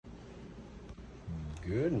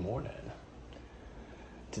Good morning.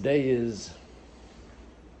 Today is,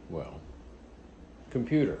 well,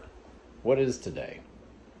 computer. What is today?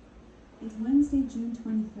 It's Wednesday, June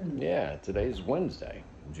 23rd. Yeah, today's Wednesday,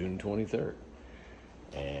 June 23rd.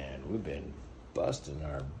 And we've been busting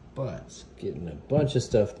our butts, getting a bunch of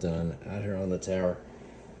stuff done out here on the tower.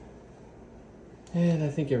 And I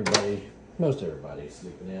think most everybody's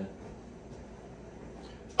sleeping in.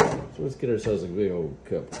 So let's get ourselves a big old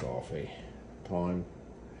cup of coffee. Time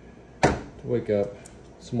to wake up.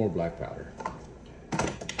 Some more black powder.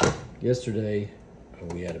 Yesterday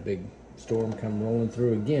we had a big storm come rolling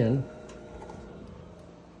through again.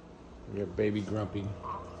 We got baby Grumpy.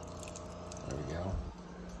 There we go.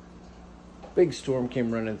 Big storm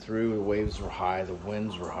came running through. The waves were high, the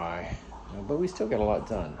winds were high, but we still got a lot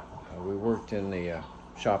done. We worked in the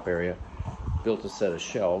shop area, built a set of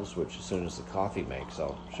shelves, which as soon as the coffee makes,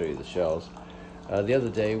 I'll show you the shelves. The other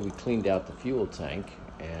day we cleaned out the fuel tank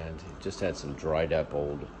and it just had some dried up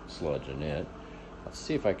old sludge in it. Let's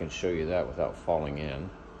see if I can show you that without falling in.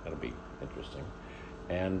 That'll be interesting.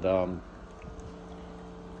 And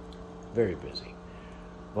very busy.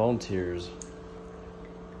 Volunteers,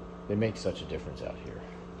 they make such a difference out here.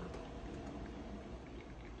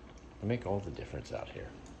 They make all the difference out here.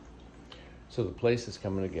 So the place is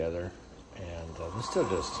coming together, and there's still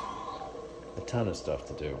just a ton of stuff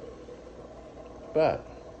to do. But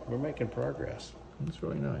we're making progress. It's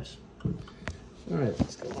really nice. All right,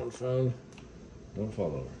 let's go on phone. Don't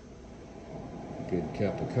fall over. Good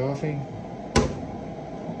cup of coffee.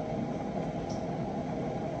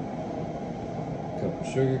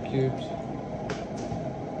 Couple sugar cubes.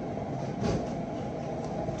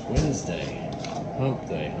 Wednesday, hump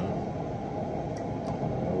day, huh?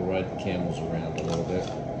 We'll ride the camels around a little bit.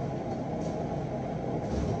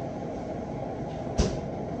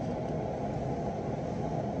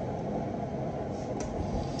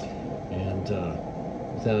 And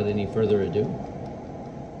without any further ado,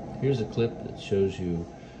 here's a clip that shows you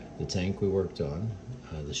the tank we worked on,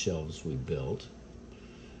 the shelves we built,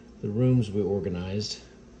 the rooms we organized.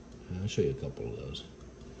 I'll show you a couple of those.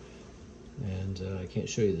 And I can't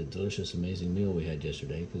show you the delicious, amazing meal we had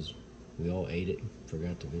yesterday because we all ate it and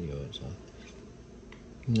forgot to video it. So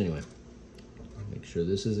anyway, I'll make sure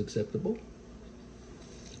this is acceptable.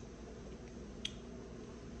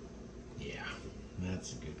 Yeah,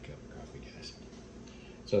 that's a good cup of coffee, guys.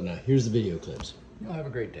 So now here's the video clips. Y'all have a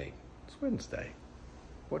great day. It's Wednesday.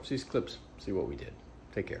 Watch these clips, see what we did.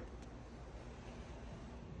 Take care.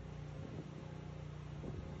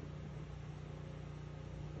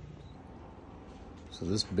 So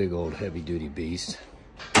this big old heavy duty beast,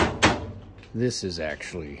 this is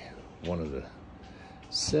actually one of the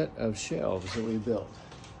set of shelves that we built.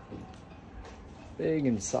 Big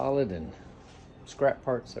and solid and scrap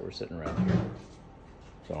parts that were sitting around here.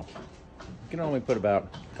 So you can only put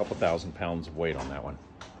about a couple thousand pounds of weight on that one.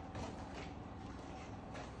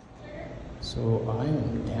 So I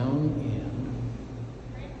am down in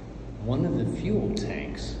one of the fuel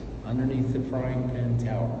tanks underneath the frying pan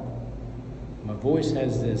tower. My voice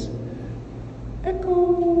has this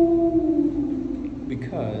echo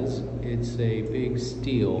because it's a big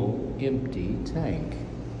steel empty tank.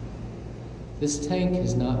 This tank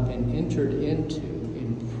has not been entered into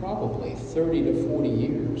in probably 30 to 40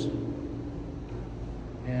 years.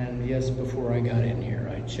 And yes, before I got in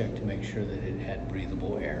here, I checked to make sure that it had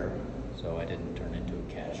breathable air, so I didn't turn into a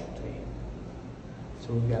casualty.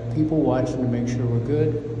 So we've got people watching to make sure we're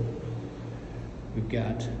good. We've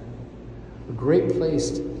got a great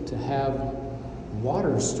place to have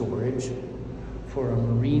water storage for a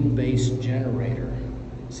marine-based generator.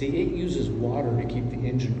 See, it uses water to keep the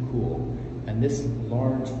engine cool, and this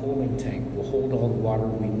large holding tank will hold all the water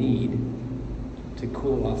we need to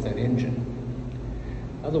cool off that engine.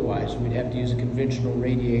 Otherwise, we'd have to use a conventional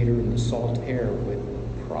radiator, and the salt air would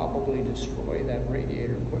probably destroy that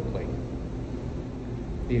radiator quickly.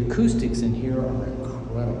 The acoustics in here are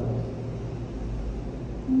incredible.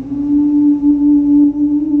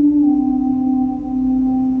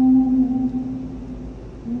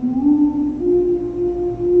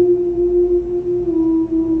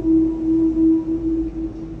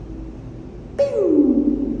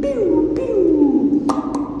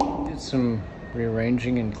 Some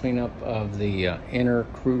rearranging and cleanup of the inner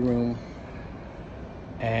crew room,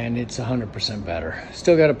 and it's 100% better.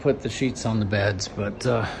 Still got to put the sheets on the beds, but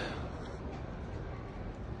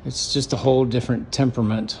it's just a whole different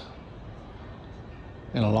temperament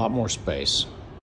and a lot more space.